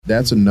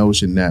that's a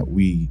notion that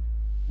we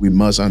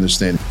must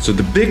understand. So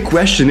the big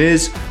question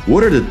is,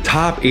 what are the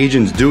top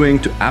agents doing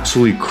to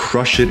absolutely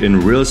crush it in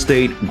real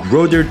estate,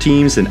 grow their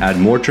teams, and add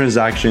more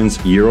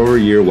transactions year over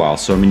year while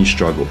so many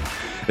struggle?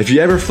 If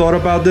you ever thought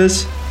about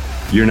this,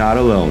 you're not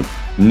alone.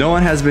 No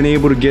one has been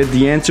able to get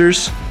the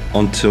answers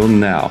until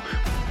now.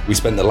 We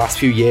spent the last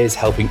few years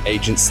helping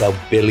agents sell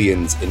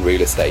billions in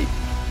real estate,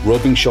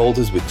 rubbing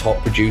shoulders with top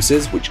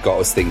producers, which got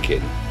us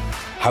thinking,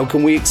 how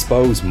can we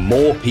expose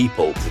more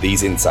people to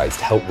these insights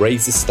to help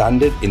raise the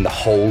standard in the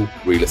whole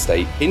real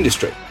estate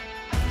industry?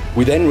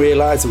 We then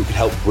realized that we could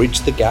help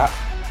bridge the gap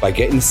by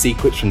getting the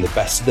secrets from the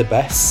best of the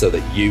best so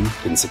that you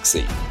can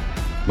succeed.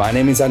 My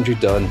name is Andrew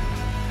Dunn.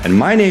 And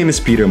my name is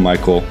Peter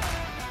Michael.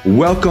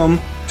 Welcome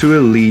to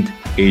Elite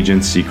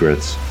Agent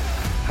Secrets.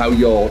 How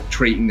you're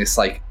treating this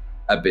like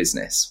a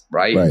business,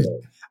 right?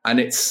 And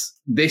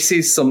this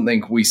is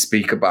something we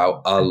speak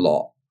about a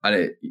lot,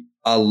 and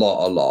a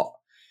lot.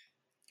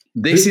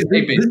 This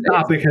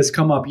topic has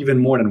come up even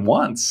more than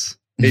once.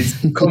 It's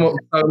come up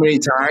so many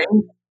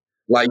times.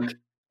 Like,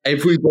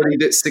 everybody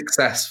that's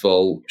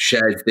successful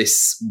shares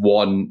this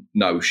one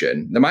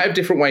notion. They might have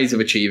different ways of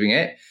achieving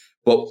it,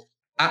 but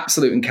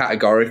absolutely and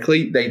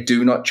categorically, they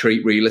do not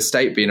treat real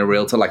estate, being a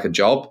realtor, like a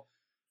job.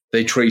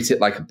 They treat it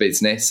like a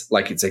business,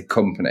 like it's a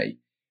company,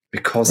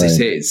 because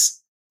it is.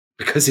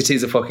 Because it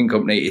is a fucking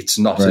company, it's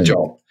not a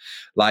job.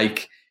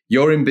 Like,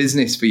 you're in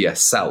business for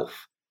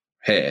yourself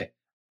here.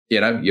 You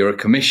know, you're a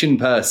commission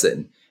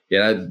person. You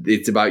know,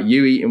 it's about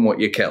you eating what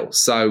you kill.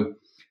 So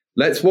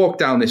let's walk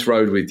down this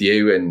road with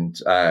you, and,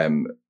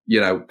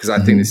 because I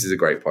think this is a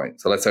great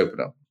point. So let's open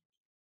up.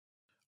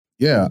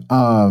 Yeah.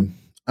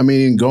 I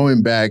mean,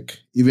 going back,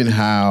 even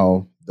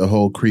how the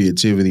whole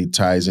creativity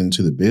ties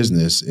into the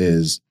business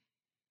is,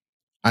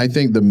 I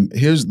think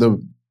here's the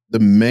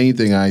main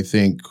thing I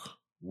think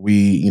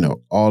we,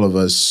 all of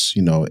us,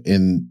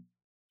 in,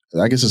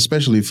 I guess,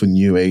 especially for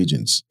new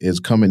agents, is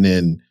coming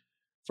in.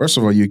 First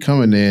of all, you're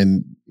coming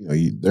in,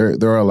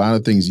 there are a lot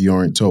of things you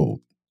aren't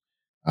told.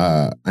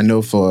 I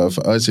know for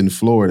us in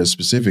Florida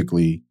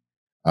specifically,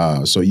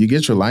 so you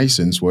get your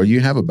license where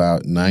you have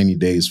about 90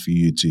 days for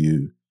you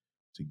to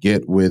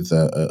get with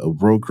a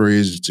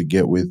brokerage, to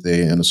get with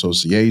an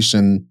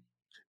association,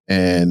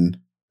 and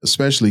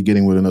especially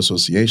getting with an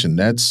association,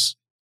 that's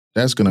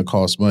going to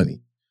cost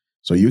money.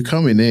 So you're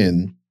coming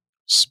in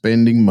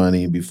spending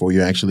money before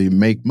you actually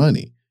make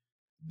money.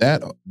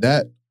 That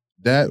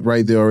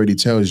right there already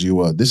tells you,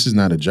 well, this is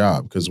not a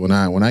job. Because when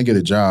I get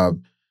a job,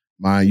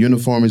 my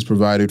uniform is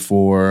provided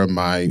for,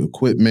 my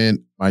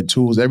equipment, my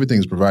tools,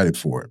 everything's provided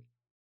for.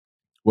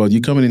 Well,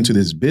 you're coming into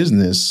this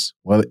business.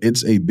 Well,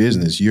 it's a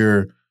business.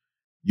 You're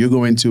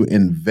going to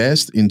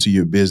invest into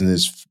your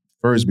business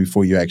first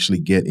before you actually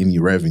get any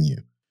revenue.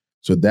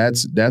 So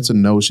that's a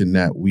notion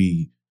that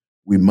we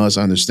must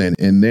understand.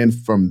 And then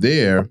from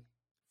there,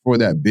 for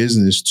that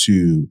business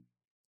to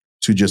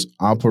just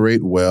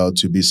operate well,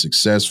 to be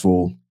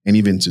successful, and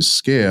even to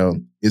scale,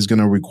 is going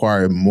to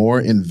require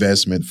more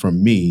investment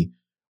from me,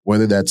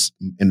 whether that's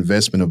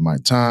investment of my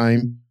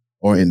time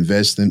or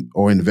investment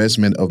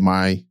of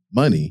my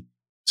money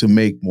to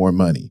make more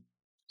money.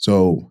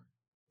 So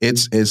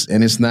it's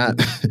not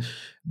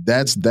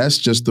that's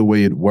just the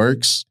way it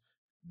works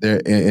there,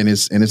 and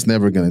it's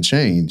never going to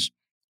change.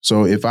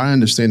 So if I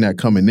understand that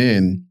coming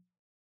in,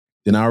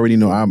 then I already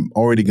know I'm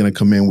already going to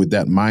come in with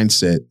that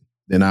mindset.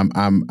 Then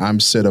I'm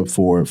set up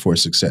for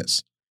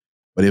success.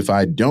 But if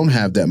I don't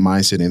have that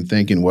mindset and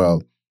thinking,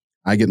 well,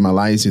 I get my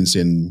license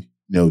and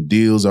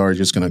deals are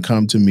just going to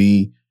come to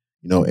me,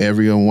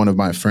 every one of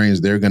my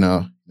friends, they're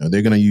gonna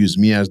use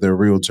me as their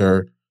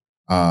realtor,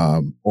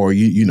 or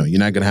you're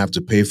not going to have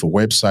to pay for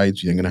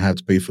websites, you're going to have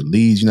to pay for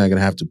leads, you're not going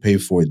to have to pay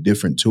for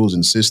different tools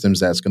and systems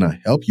that's going to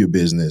help your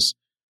business.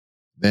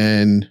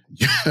 Then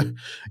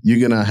you're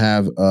going to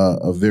have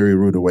a very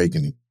rude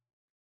awakening.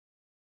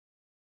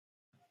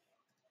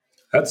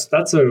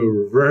 That's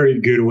a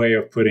very good way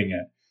of putting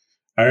it.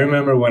 I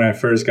remember when I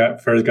first got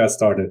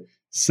started,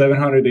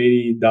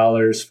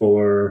 $780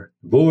 for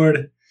the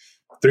board,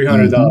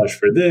 $300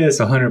 for this,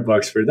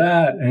 $100 for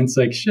that, and it's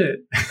like,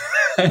 shit,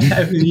 I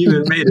haven't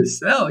even made a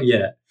sale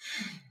yet.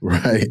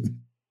 Right.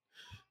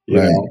 You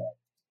know,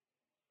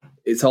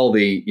 it's all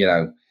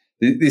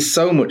there's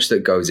so much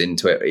that goes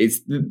into it. It's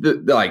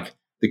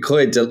the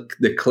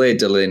clear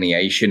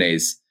delineation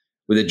is,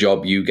 with a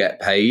job you get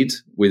paid,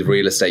 with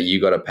real estate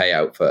you got to pay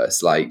out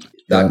first. Like,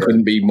 that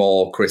couldn't be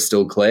more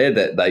crystal clear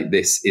that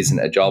this isn't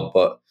a job.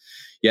 But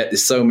yet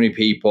there's so many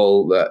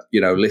people that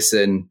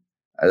listen,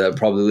 that are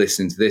probably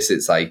listening to this.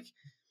 It's like,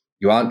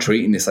 you aren't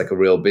treating this like a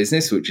real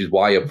business, which is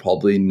why you're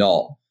probably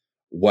not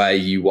where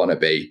you want to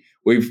be.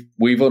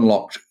 We've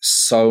unlocked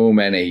so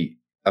many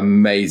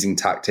amazing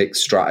tactics,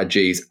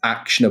 strategies,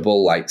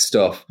 actionable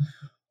stuff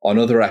on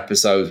other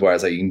episodes,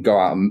 whereas you can go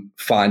out and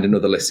find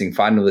another listing,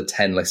 find another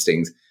 10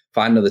 listings,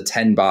 find another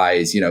 10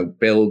 buys,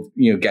 build,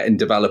 get in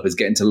developers,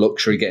 get into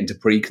luxury, get into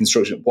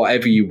pre-construction,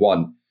 whatever you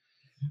want.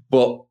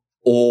 But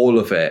all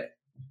of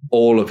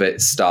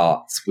it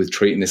starts with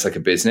treating this like a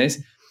business.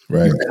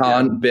 Right. You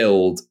can't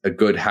build a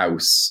good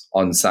house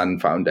on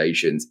sand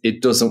foundations.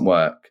 It doesn't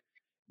work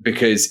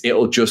because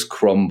it'll just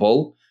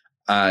crumble.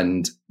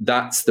 And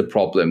that's the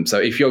problem. So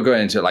if you're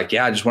going to like,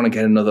 I just want to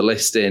get another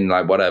listing,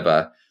 like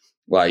whatever,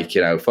 like,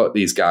 fuck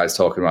these guys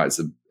talking about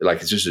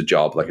it's just a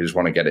job. Like I just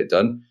want to get it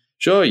done.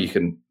 Sure, you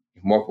can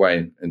walk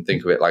away and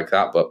think of it like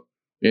that, but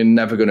you're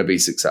never going to be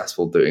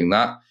successful doing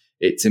that.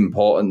 It's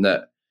important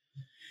that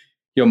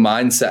your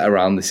mindset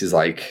around this is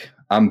like,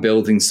 I'm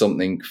building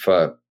something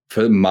for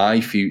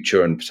my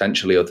future and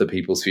potentially other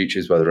people's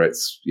futures, whether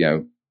it's,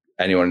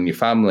 anyone in your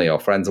family or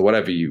friends or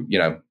whatever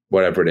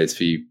whatever it is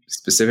for you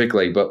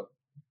specifically. But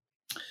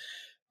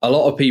a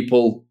lot of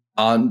people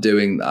aren't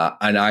doing that.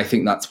 And I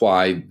think that's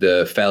why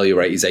the failure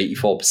rate is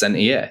 84% a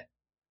year,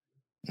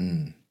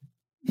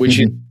 which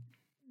is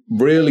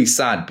really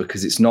sad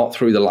because it's not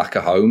through the lack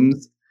of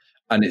homes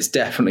and it's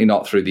definitely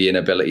not through the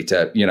inability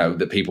to,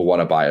 that people want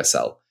to buy or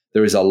sell.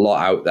 There is a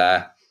lot out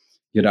there,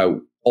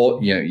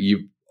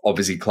 you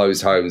obviously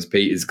closed homes.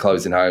 Peter's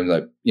closing homes.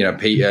 Like,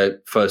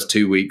 Peter first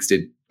 2 weeks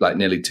did like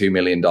nearly $2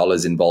 million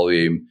in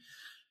volume.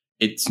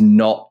 It's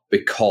not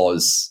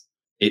because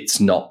it's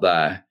not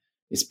there.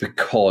 It's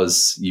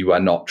because you are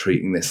not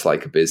treating this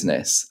like a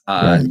business.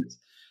 And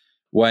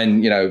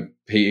when,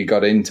 Peter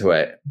got into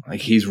it, like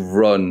he's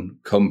run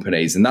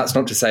companies, and that's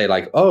not to say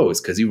like, oh,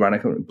 it's because he ran a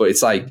company, but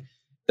it's like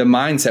the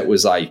mindset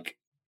was like,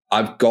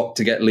 I've got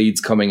to get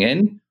leads coming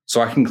in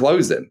so I can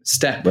close them.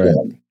 Step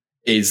one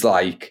is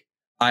like,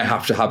 I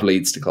have to have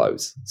leads to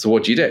close. So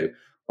what do?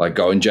 Like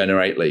go and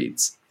generate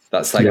leads.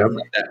 That's like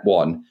step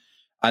one.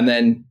 And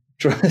then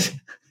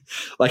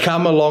like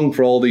I'm along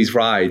for all these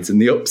rides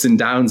and the ups and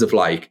downs of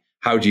like,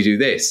 how do you do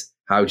this?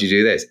 How do you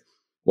do this?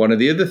 One of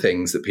the other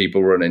things that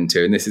people run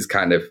into, and this is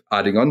kind of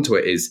adding on to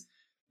it, is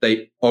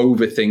they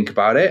overthink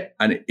about it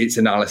and it's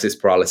analysis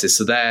paralysis.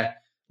 So they're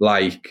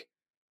like,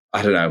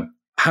 I don't know,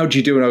 how do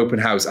you do an open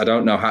house? I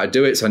don't know how to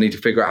do it. So I need to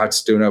figure out how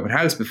to do an open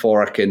house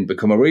before I can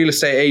become a real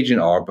estate agent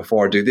or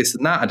before I do this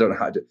and that. I don't know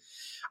how to do it.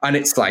 And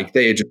it's like,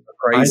 they are just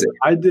crazy.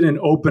 I did an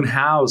open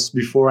house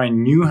before I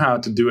knew how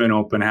to do an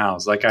open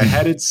house. Like I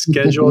had it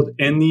scheduled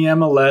in the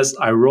MLS.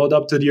 I rolled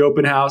up to the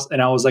open house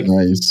and I was like,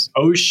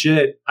 oh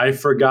shit, I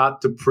forgot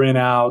to print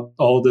out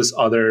all this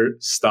other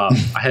stuff.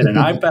 I had an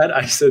iPad.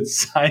 I said,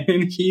 sign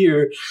in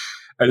here.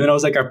 And then I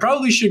was like, I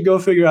probably should go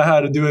figure out how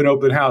to do an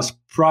open house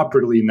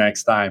properly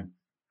next time.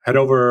 Had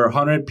over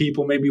 100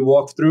 people maybe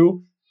walk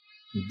through,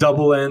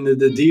 double-ended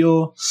the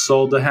deal,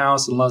 sold the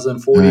house in less than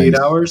 48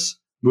 hours.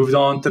 Moved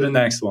on to the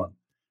next one,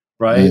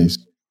 right? Nice.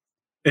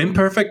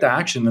 Imperfect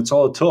action. That's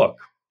all it took.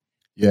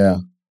 Yeah.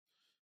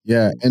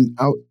 Yeah. And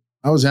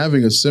I was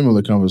having a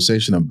similar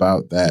conversation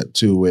about that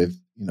too with,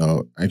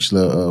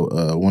 actually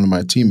one of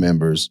my team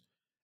members.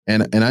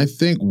 And I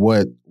think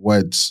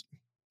what's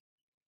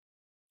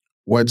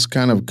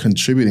kind of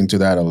contributing to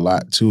that a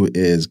lot too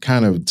is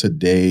kind of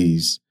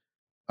today's,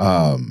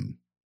 I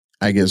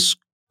guess,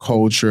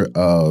 culture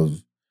of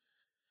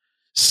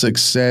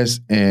success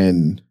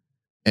and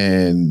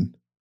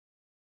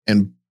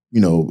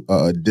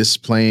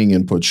displaying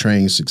and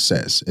portraying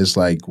success. It's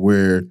like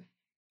we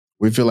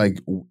feel like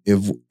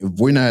if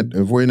we're not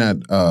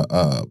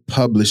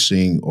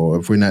publishing or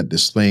if we're not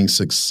displaying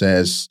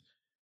success,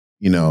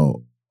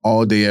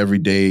 all day, every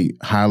day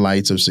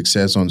highlights of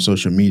success on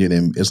social media,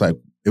 then it's like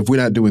if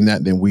we're not doing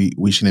that, then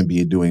we shouldn't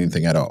be doing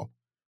anything at all.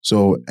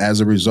 So as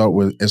a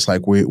result, it's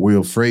like we're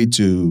afraid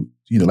to,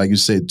 like you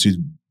said, to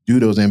do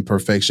those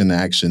imperfection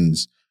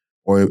actions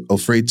or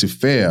afraid to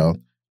fail.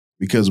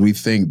 Because we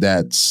think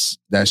that's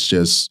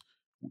just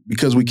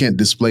because we can't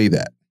display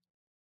that.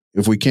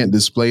 If we can't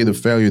display the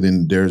failure,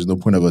 then there's no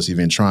point of us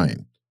even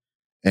trying.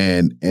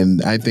 And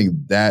I think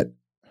that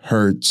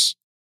hurts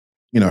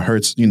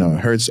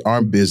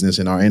our business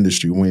and our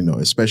industry.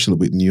 Especially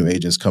with new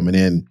agents coming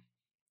in,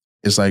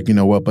 it's like,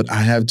 but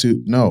I have to.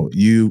 No,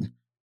 you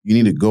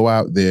need to go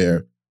out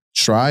there,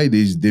 try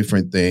these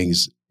different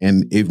things,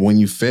 and when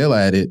you fail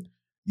at it,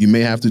 you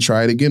may have to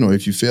try it again, or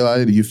if you fail at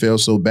it, you fail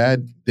so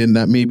bad, then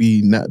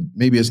maybe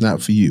it's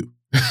not for you,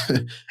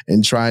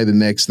 and try the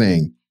next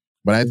thing.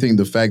 But I think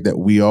the fact that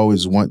we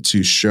always want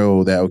to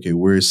show that, okay,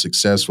 we're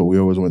successful, we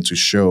always want to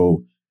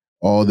show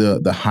all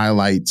the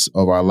highlights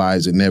of our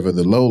lives and never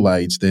the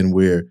lowlights, then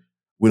we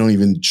don't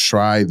even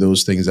try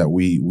those things that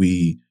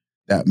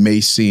that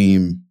may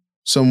seem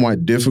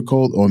somewhat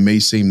difficult or may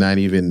seem not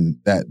even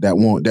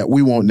that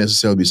we won't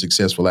necessarily be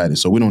successful at it,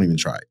 so we don't even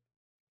try it.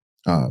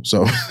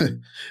 So,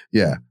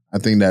 yeah, I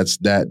think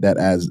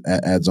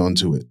that adds on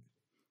to it.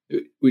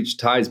 Which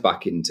ties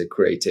back into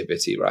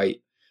creativity,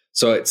 right?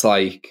 So it's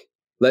like,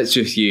 let's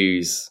just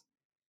use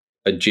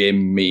a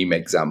gym meme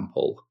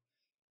example.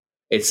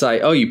 It's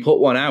like, oh, you put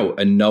one out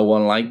and no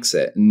one likes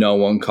it. No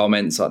one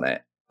comments on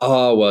it.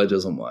 Oh, well, it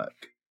doesn't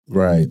work.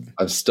 Right.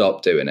 I've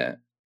stopped doing it.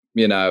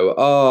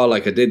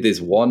 Like I did this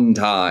one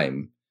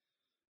time.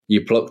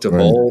 You plucked up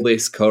all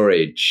this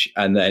courage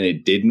and then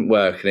it didn't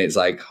work. And it's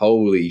like,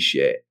 holy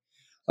shit.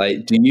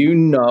 Like, do you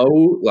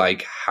know,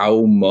 like,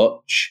 how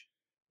much,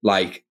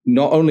 like,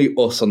 not only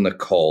us on the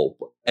call,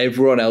 but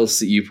everyone else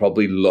that you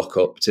probably look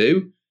up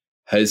to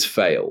has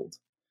failed.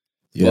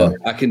 Yeah.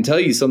 But I can tell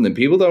you something.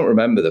 People don't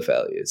remember the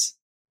failures.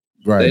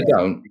 Right. They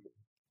don't.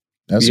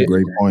 That's a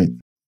great point.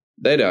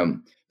 They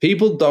don't.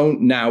 People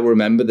don't now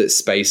remember that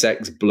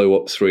SpaceX blew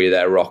up 3 of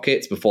their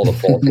rockets before the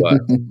 4th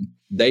worked.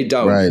 They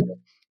don't. Right.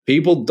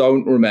 People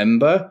don't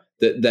remember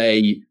that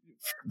they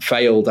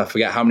failed, I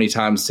forget how many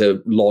times,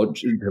 to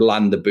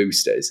land the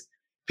boosters.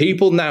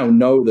 People now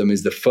know them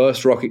as the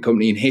first rocket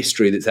company in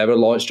history that's ever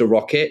launched a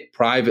rocket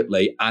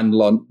privately and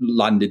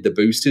landed the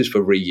boosters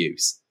for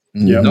reuse.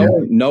 Yeah.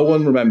 No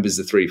one remembers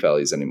the 3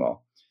 failures anymore.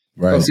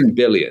 Right. Cost him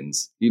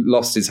billions. He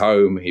lost his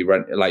home. He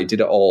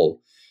did it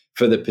all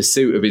for the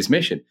pursuit of his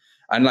mission.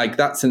 And like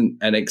that's an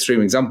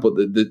extreme example.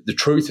 The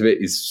truth of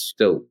it is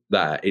still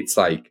there. It's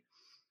like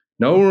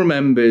no one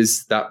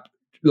remembers that.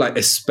 Like,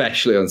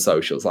 especially on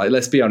socials, like,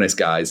 let's be honest,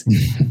 guys,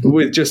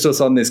 with just us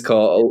on this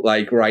call,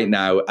 like right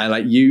now, and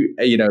like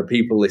you know,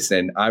 people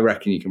listening, I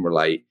reckon you can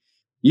relate.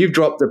 You've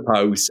dropped a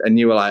post and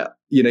you were like,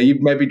 you know,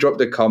 you've maybe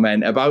dropped a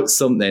comment about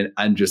something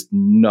and just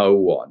no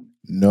one.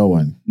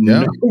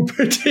 Yeah.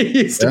 Nobody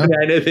is doing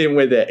anything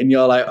with it. And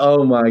you're like,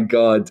 oh my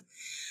God.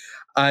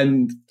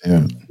 And,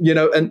 you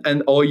know,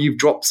 or you've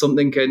dropped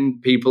something and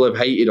people have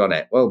hated on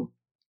it. Well,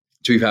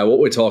 to be fair, what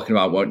we're talking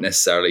about won't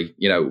necessarily,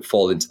 you know,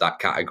 fall into that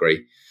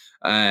category.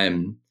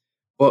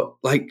 But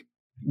like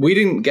we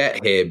didn't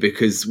get here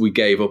because we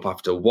gave up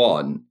after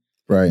 1,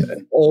 right,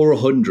 or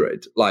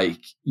 100. Like,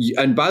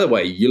 and by the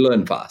way, you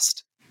learn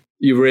fast.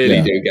 You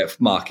really do get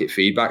market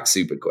feedback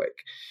super quick.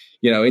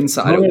 You know,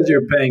 inside. As long as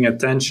you're paying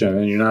attention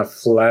and you're not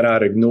flat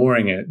out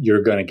ignoring it,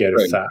 you're going to get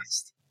it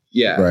fast.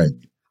 Yeah,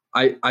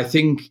 right. I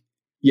think,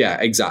 yeah,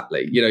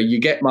 exactly. You know, you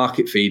get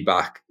market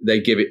feedback,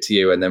 they give it to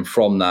you, and then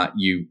from that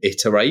you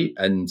iterate.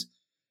 And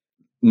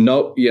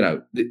no, you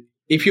know.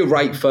 If you're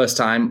right first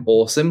time,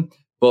 awesome.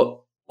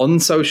 But on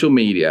social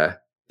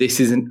media, this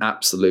is an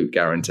absolute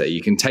guarantee.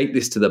 You can take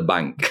this to the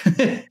bank.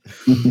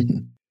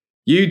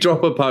 You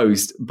drop a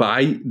post,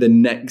 by the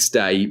next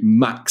day,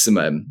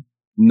 maximum,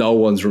 no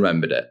one's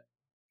remembered it.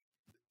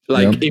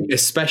 Like,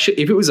 especially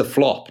if it was a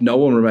flop, no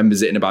one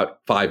remembers it in about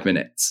 5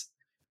 minutes,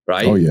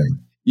 right? Oh, yeah.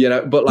 You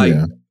know, but like,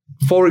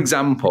 for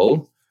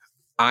example,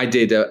 I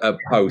did a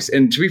post,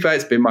 and to be fair,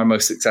 it's been my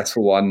most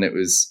successful one. It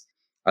was,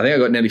 I think I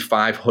got nearly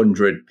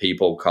 500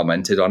 people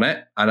commented on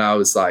it. And I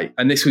was like,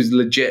 and this was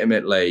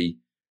legitimately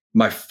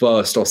my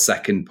first or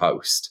second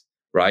post,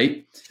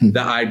 right?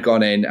 That I'd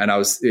gone in and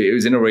it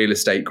was in a real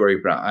estate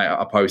group and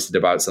I posted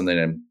about something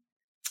and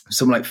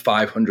something like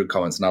 500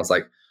 comments. And I was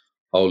like,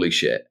 holy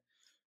shit,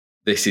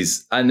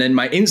 and then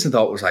my instant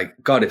thought was like,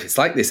 God, if it's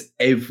like this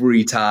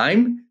every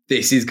time,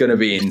 this is going to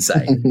be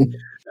insane.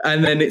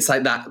 And then it's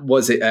like that,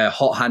 was it a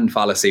hot hand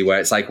fallacy where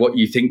it's like what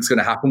you think is going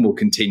to happen will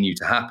continue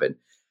to happen.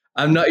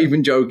 I'm not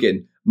even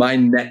joking. My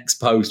next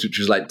post, which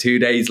was like 2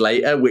 days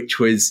later, which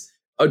was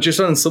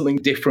just on something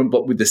different,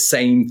 but with the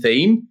same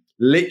theme,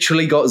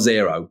 literally got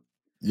 0.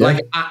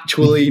 Like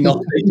actually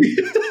nothing.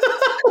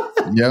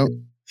 Yep.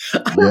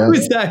 I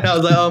was there and I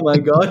was like, oh my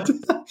God.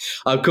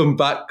 I've come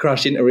back,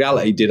 crash into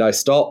reality. Did I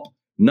stop?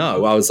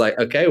 No. I was like,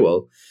 okay,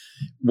 well,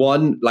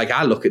 one, like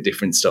I look at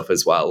different stuff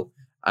as well.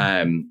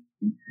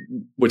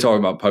 We're talking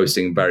about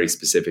posting very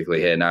specifically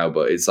here now,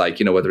 but it's like,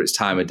 you know, whether it's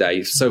time of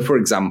day. So for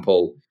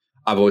example,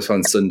 I've always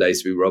found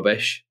Sundays to be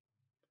rubbish.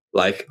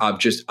 Like I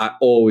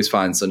always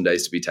find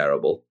Sundays to be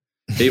terrible.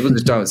 People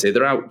just don't see it.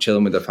 They're out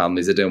chilling with their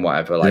families. They're doing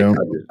whatever. Like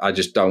I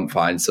just don't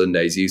find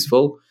Sundays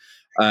useful.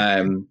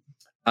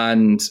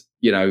 And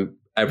you know,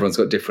 everyone's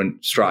got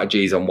different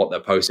strategies on what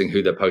they're posting,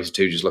 who they're posting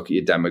to. Just look at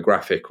your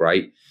demographic,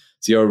 right?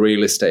 So you're a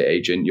real estate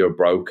agent, you're a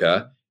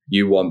broker,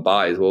 you want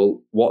buyers.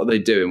 Well, what are they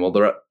doing? Well,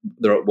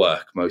 they're at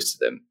work, most of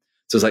them.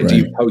 So it's like, do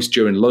you post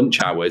during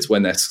lunch hours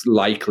when they're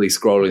likely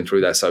scrolling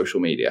through their social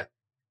media?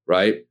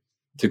 Right,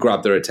 to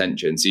grab their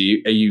attention. So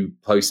are you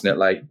posting at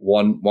like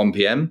 1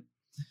 p.m.?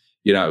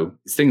 You know,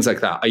 things like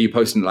that. Are you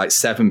posting at like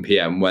 7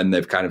 p.m. when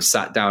they've kind of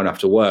sat down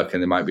after work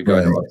and they might be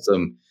going to have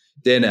some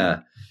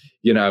dinner?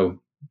 You know,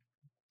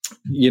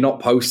 you're not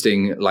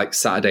posting like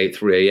Saturday at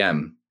 3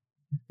 a.m.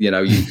 You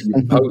know,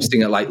 you're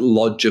posting at like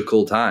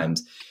logical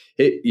times.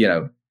 You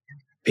know,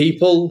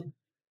 people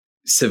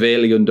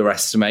severely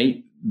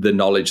underestimate the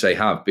knowledge they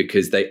have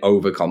because they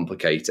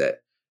overcomplicate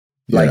it.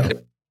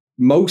 Like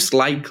most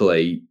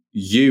likely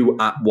you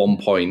at one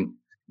point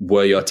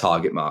were your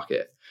target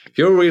market. If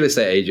you're a real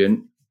estate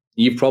agent,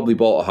 you've probably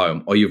bought a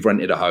home or you've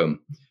rented a home.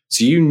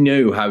 So you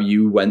knew how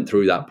you went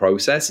through that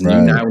process and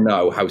you now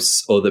know how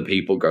other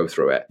people go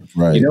through it.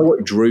 Right. You know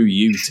what drew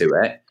you to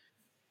it.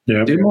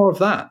 Yeah. Do more of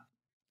that.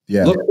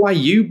 Yeah. Look why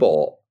you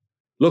bought.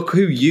 Look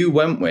who you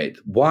went with.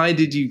 Why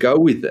did you go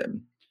with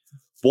them?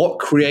 What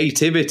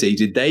creativity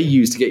did they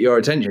use to get your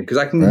attention? Because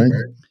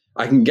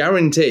I can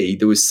guarantee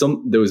there was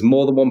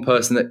more than one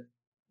person that,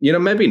 you know,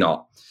 maybe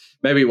not.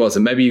 Maybe it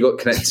wasn't. Maybe you got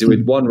connected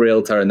with one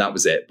realtor and that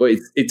was it. But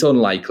it's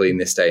unlikely in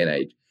this day and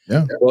age.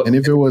 Yeah. Well, and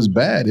if it was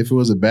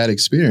a bad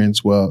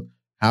experience, well,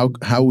 how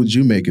would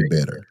you make it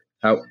better?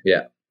 How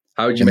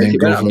would you make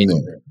it better? I mean,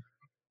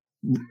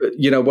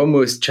 you know, when we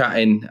was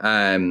chatting,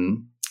 I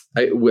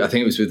think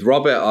it was with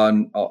Robert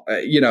on,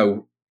 you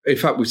know, in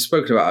fact, we've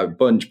spoken about it a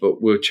bunch,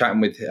 but we were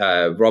chatting with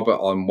Robert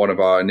on one of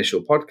our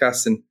initial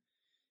podcasts, and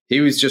he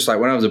was just like,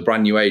 when I was a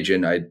brand new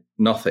agent, I had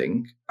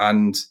nothing.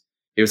 And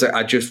he was like,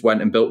 I just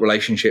went and built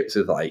relationships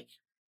with like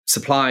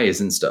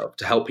suppliers and stuff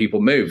to help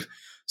people move.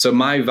 So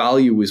my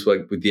value was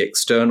like with the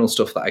external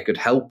stuff that I could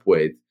help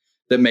with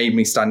that made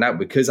me stand out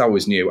because I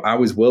was new. I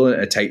was willing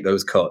to take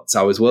those cuts.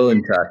 I was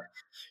willing to,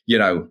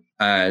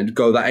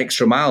 go that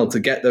extra mile to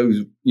get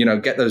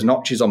those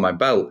notches on my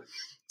belt.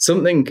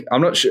 Something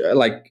I'm not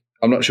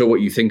sure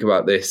what you think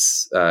about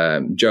this,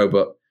 Joe,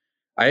 but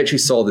I actually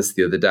saw this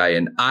the other day,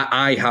 and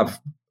I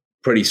have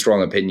pretty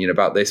strong opinion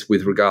about this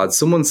with regards.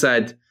 Someone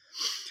said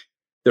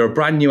they're a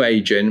brand new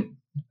agent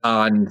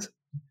and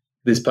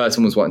this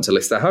person was wanting to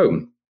list their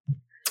home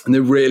and they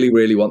really,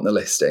 really want the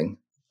listing.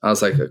 I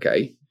was like,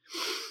 okay.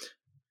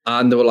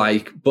 And they were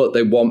like, but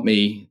they want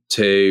me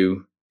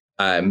to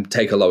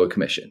take a lower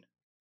commission.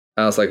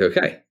 And I was like,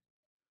 okay.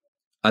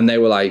 And they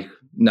were like,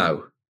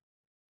 no.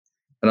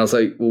 And I was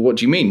like, well, what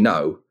do you mean,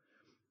 no?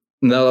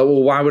 And they're like,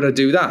 well, why would I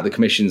do that? The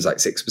commission's like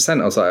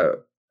 6%. I was like,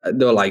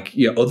 they were like,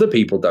 other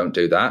people don't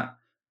do that.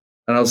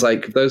 And I was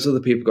like, those other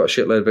people got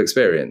a shitload of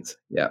experience.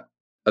 Yeah.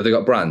 Have they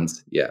got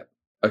brands? Yeah.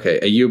 Okay.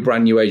 Are you a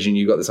brand new agent?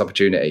 You got this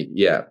opportunity?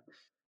 Yeah.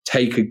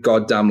 Take a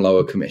goddamn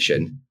lower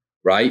commission,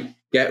 right?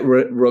 Get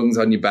rungs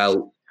on your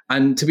belt.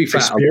 And to be fair,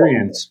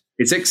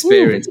 it's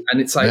experience. Ooh, and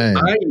it's like,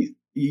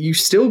 you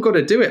still got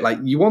to do it. Like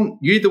you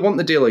either want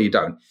the deal or you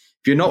don't.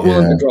 If you're not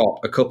willing to drop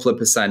a couple of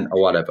 %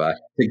 or whatever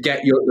to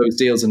get those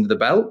deals under the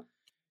belt,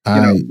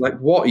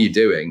 what are you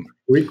doing?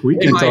 We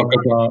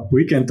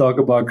can talk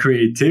about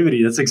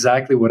creativity. That's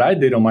exactly what I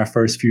did on my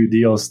first few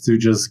deals to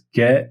just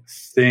get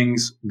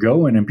things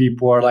going. And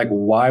people are like,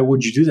 why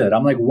would you do that?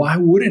 I'm like, why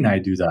wouldn't I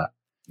do that?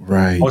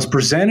 Right. I was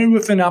presented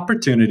with an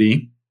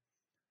opportunity.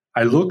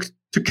 I looked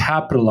to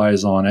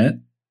capitalize on it.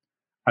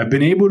 I've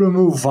been able to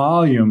move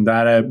volume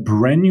that a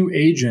brand new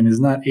agent is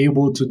not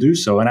able to do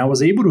so. And I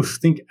was able to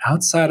think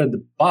outside of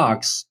the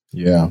box.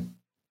 Yeah.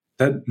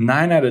 That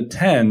 9 out of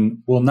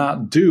 10 will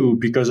not do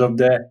because of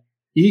the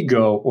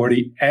ego or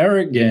the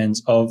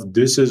arrogance of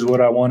this is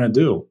what I want to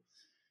do.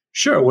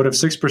 Sure, would have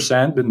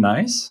 6% been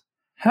nice?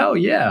 Hell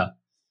yeah.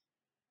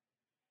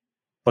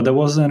 But that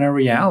wasn't a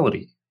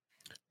reality.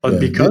 But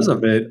because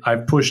of it, I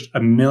pushed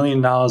 $1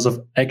 million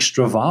of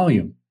extra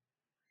volume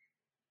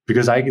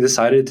because I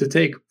decided to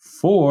take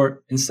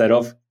 4 instead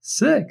of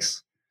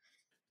 6.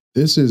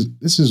 This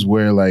is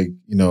where, like,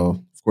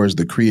 of course,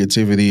 the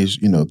creativity is,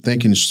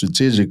 thinking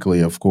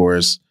strategically, of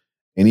course,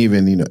 and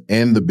even,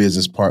 and the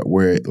business part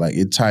where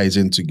it ties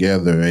in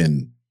together.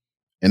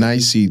 And I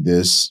see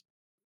this,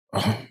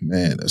 oh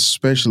man,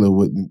 especially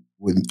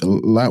with a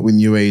lot with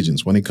new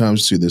agents when it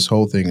comes to this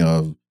whole thing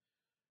of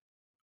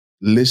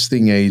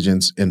listing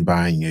agents and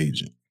buying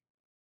agent.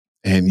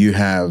 And you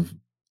have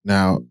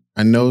now,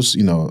 I know,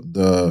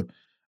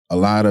 a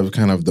lot of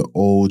kind of the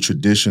old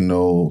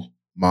traditional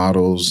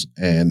models,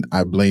 and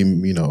I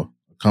blame, a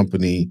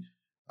company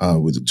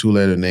with the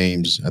 2-letter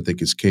names, I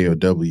think it's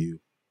KOW,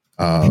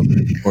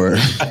 or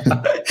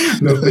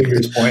no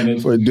fingers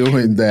pointed for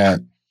doing that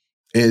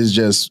is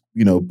just,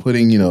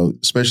 putting,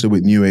 especially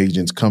with new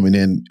agents coming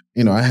in,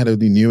 I had a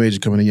new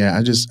agent coming in. Yeah,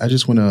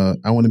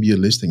 I want to be a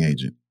listing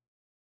agent.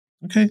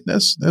 Okay,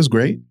 that's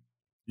great.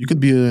 You could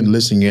be a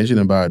listing agent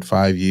in about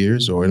 5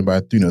 years or in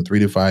about 3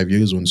 to 5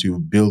 years once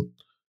you've built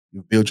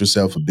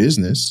yourself a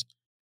business.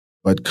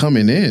 But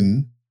coming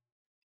in,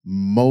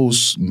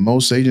 most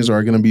agents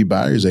are going to be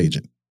buyer's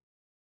agent.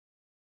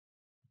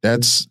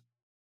 That's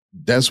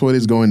what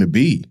it's going to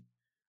be,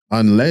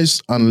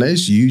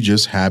 unless you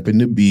just happen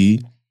to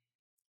be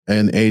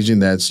an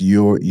agent that's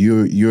you're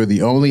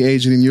the only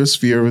agent in your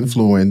sphere of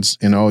influence,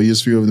 and all your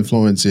sphere of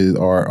influence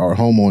are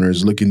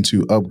homeowners looking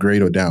to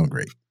upgrade or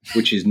downgrade.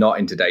 Which is not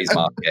in today's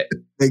market.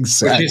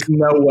 Exactly. Which is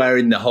nowhere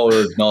in the whole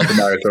of North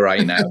America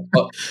right now.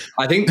 But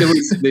I think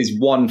there's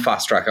one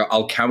fast track.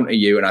 I'll counter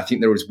you. And I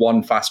think there is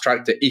one fast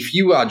track that if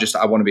you are just,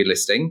 I want to be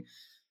listing,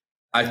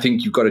 I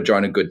think you've got to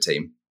join a good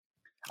team.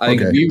 I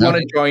think if you want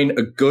to join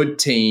a good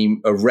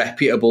team, a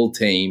reputable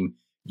team,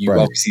 you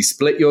obviously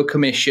split your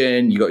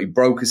commission, you got your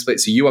broker split,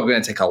 so you are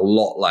going to take a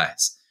lot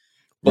less.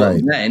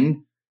 But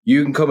then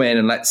you can come in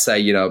and let's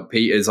say,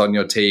 Peter's on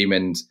your team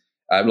and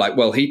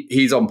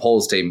he's on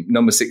Paul's team,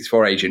 number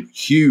 64 agent,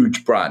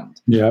 huge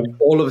brand. Yeah.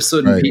 All of a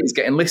sudden, Peter's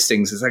getting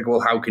listings. It's like, well,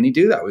 how can he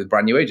do that with a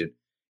brand new agent?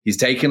 He's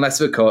taking less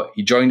of a cut.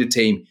 He joined a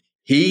team.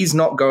 He's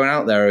not going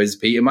out there as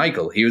Peter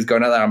Michael. He was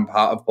going out there, I'm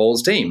part of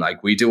Paul's team.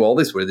 Like, we do all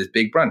this. We're this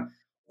big brand.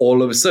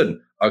 All of a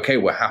sudden, okay,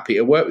 we're happy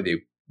to work with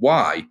you.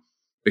 Why?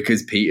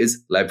 Because Peter's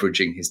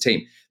leveraging his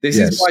team. This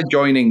is why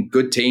joining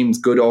good teams,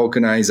 good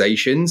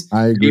organizations,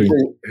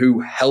 people who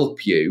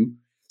help you.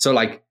 So,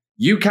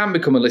 you can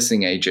become a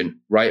listing agent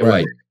right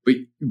away,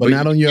 but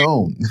not on your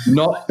own.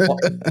 Not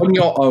on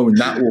your own.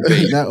 That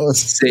will be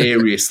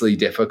seriously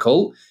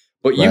difficult.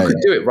 But you could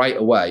do it right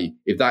away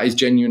if that is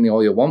genuinely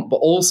all you want. But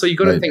also, you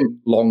got to think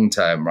long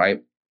term,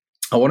 right?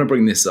 I want to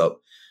bring this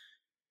up.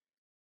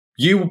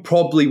 You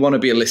probably want to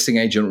be a listing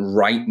agent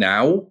right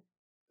now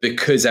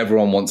because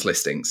everyone wants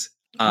listings.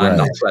 And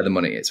that's where the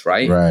money is,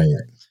 right? Right.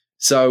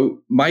 So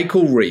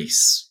Michael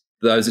Reese,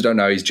 those who don't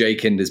know, he's Jay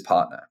Kinder's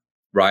partner,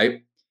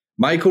 right?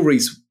 Michael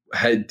Reese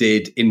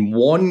did in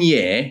 1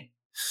 year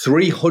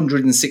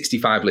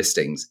 365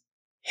 listings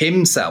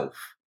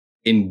himself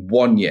in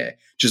 1 year.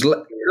 Just let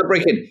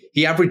break in.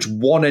 He averaged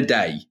one a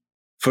day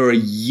for a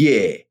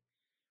year.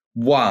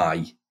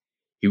 Why?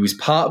 He was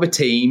part of a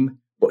team,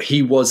 but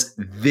he was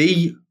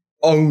the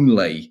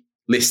only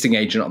listing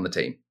agent on the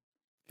team.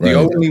 The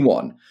only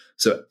one.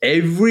 So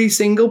every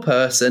single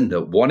person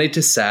that wanted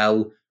to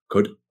sell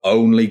could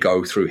only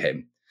go through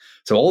him.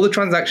 So all the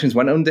transactions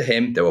went under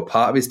him. They were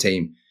part of his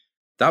team.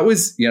 That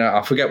was,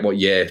 I forget what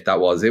year that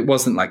was. It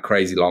wasn't like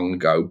crazy long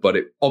ago, but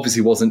it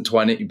obviously wasn't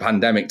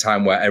pandemic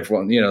time where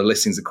everyone,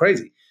 listings are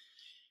crazy.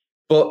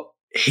 But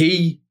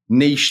he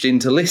niched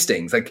into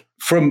listings, like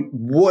from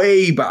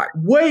way back,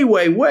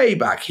 way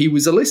back. He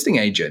was a listing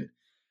agent,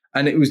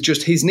 and it was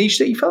just his niche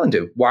that he fell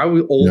into. Why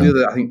were all the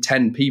other, I think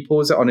 10 people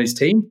was it on his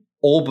team,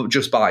 all but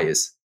just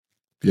buyers?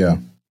 Yeah.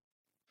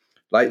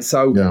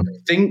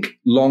 Think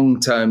long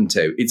term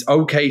too. It's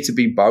okay to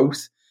be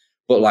both,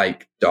 but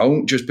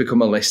don't just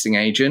become a listing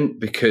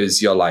agent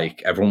because you're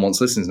like, everyone wants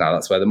listings now.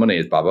 That's where the money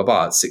is, blah, blah,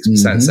 blah. It's 6%,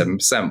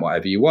 7%,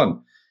 whatever you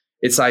want.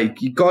 It's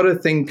like, you got to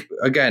think,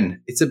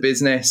 again, it's a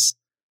business,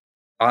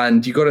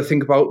 and you got to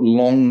think about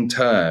long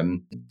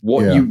term,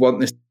 what you want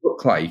this to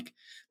look like.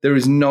 There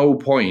is no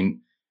point.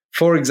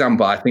 For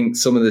example, I think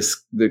some of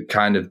the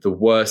kind of the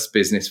worst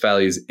business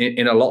failures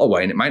in a lot of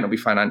ways, and it might not be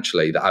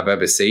financially, that I've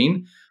ever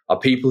seen, are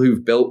people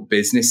who've built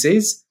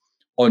businesses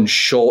on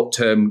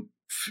short-term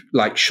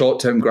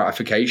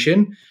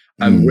gratification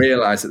and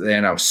realize that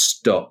they're now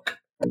stuck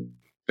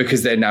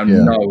because they're now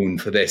known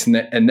for this.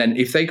 And then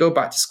if they go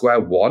back to square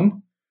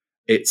one,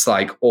 it's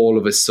like all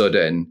of a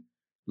sudden,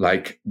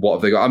 like, what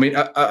have they got? I mean,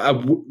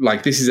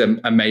 this is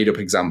a made up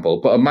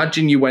example, but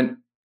imagine you went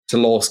to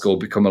law school,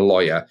 become a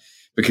lawyer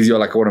because you're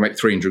like, I want to make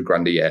 300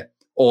 grand a year.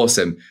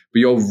 Awesome. But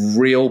your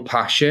real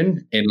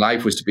passion in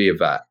life was to be a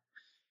vet.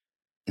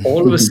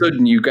 All of a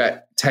sudden you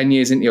get 10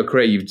 years into your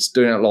career, you've just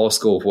done it at law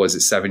school for,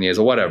 7 years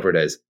or whatever it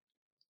is.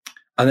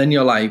 And then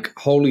you're like,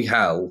 holy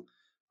hell,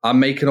 I'm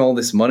making all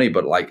this money,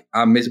 but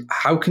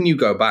how can you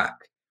go back?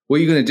 What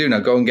are you going to do now?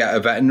 Go and get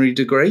a veterinary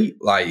degree?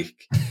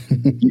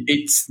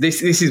 It's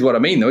this is what I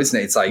mean though, isn't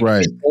it? It's like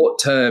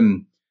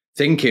short-term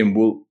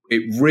thinking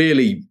it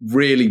really,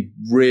 really,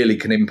 really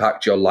can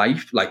impact your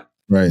life, a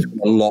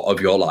lot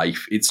of your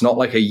life. It's not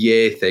like a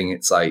year thing.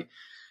 It's like,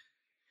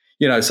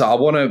 so I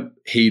want to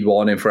heed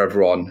warning for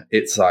everyone.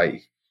 It's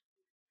like,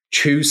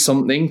 choose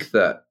something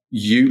that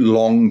you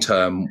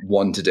long-term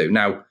want to do.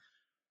 Now,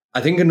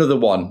 I think another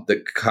one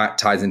that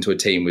ties into a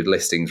team with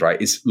listings,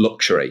 right, is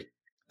luxury.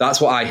 That's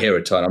what I hear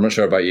a ton. I'm not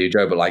sure about you,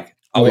 Joe, but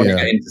I want to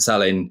get into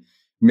selling $1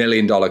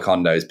 million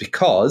condos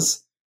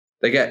because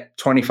they get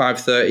 25,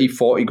 30,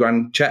 40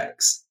 grand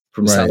checks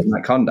from selling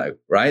that condo,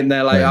 right? And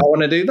they're like, I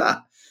want to do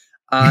that.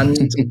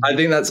 And I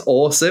think that's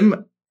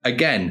awesome.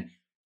 Again,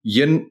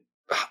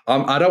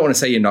 I don't want to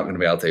say you're not going to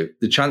be able to.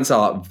 The chances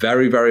are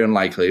very, very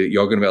unlikely that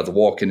you're going to be able to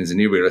walk in as a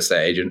new real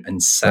estate agent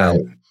and sell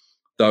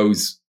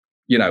those,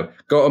 go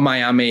to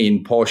Miami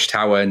in Porsche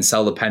Tower and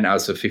sell the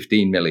penthouse for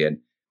 15 million.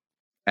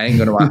 Ain't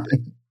going to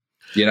happen.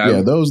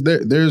 Yeah, there's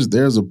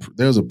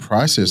a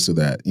process to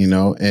that,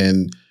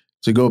 and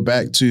to go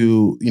back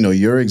to,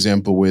 your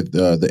example with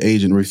the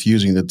agent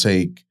refusing to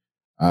take,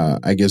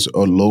 I guess, a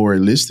lower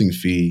listing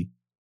fee.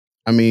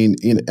 I mean,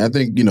 I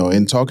think,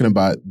 in talking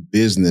about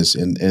business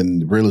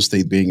and real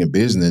estate being a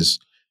business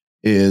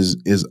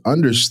is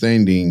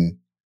understanding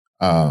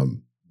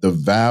the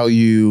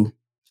value,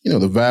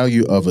 the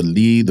value of a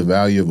lead, the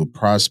value of a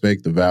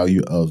prospect, the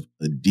value of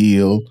a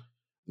deal,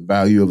 the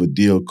value of a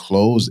deal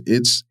closed.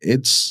 It's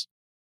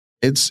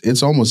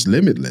almost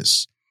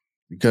limitless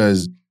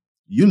because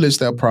you list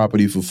that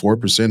property for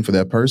 4% for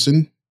that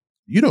person.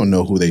 You don't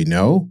know who they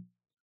know.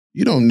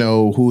 You don't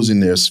know who's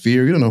in their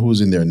sphere. You don't know who's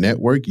in their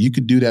network. You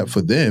could do that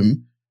for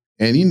them.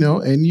 And,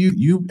 and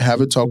you have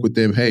a talk with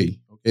them.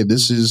 Hey, okay,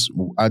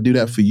 I do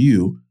that for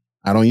you.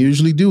 I don't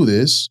usually do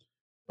this,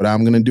 but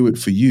I'm going to do it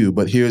for you.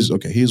 But here's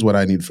what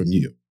I need from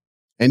you.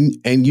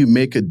 And you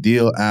make a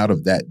deal out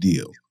of that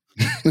deal.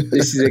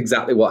 This is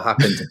exactly what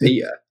happened to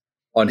Peter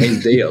on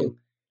his deal.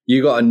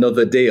 You got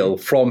another deal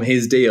from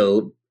his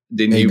deal,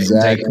 didn't you?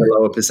 Taking a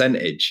lower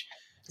percentage.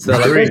 So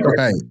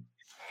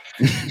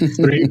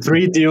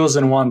three deals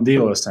in one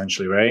deal,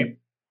 essentially, right?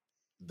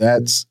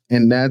 Those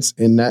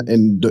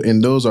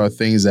are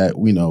things that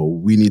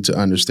we need to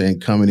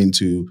understand coming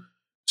into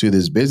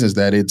this business,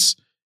 that it's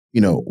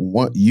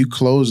what you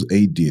close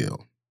a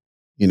deal.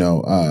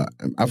 I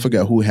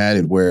forgot who had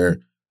it where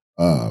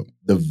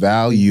the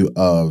value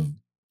of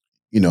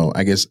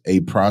I guess a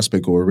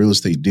prospect or a real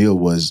estate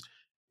deal is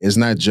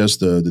not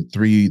just the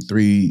 3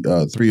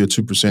 or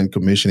 2%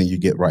 commission you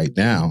get right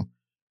now.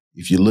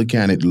 If you look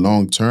at it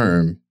long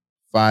term,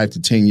 5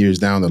 to 10 years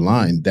down the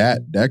line,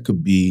 that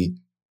could be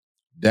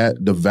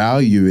that the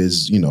value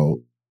is in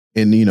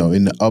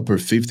the upper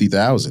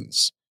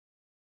 50,000s.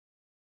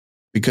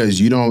 because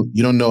you don't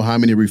know how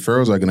many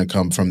referrals are going to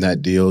come from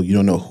that deal. You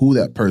don't know who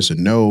that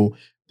person know.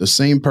 The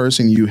same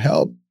person you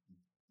help,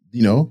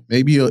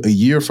 maybe a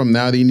year from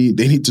now they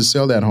need to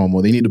sell that home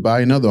or they need to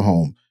buy another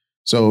home.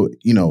 So,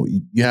 you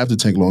have to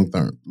think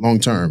long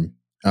term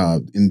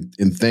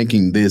in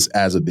thinking this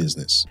as a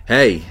business.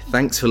 Hey,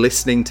 thanks for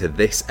listening to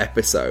this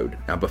episode.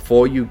 Now,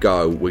 before you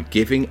go, we're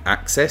giving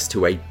access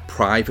to a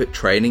private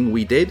training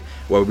we did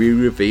where we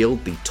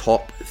revealed the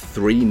top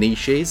 3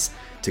 niches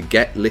to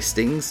get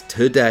listings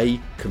today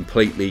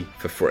completely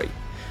for free.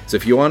 So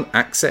if you want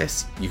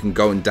access, you can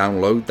go and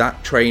download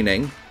that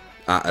training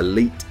at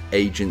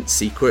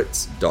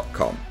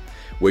eliteagentsecrets.com.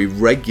 We're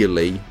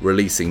regularly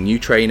releasing new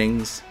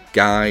trainings,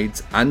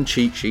 guides, and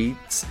cheat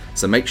sheets,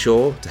 so make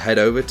sure to head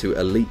over to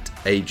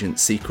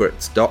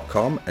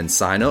eliteagentsecrets.com and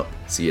sign up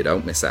so you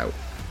don't miss out.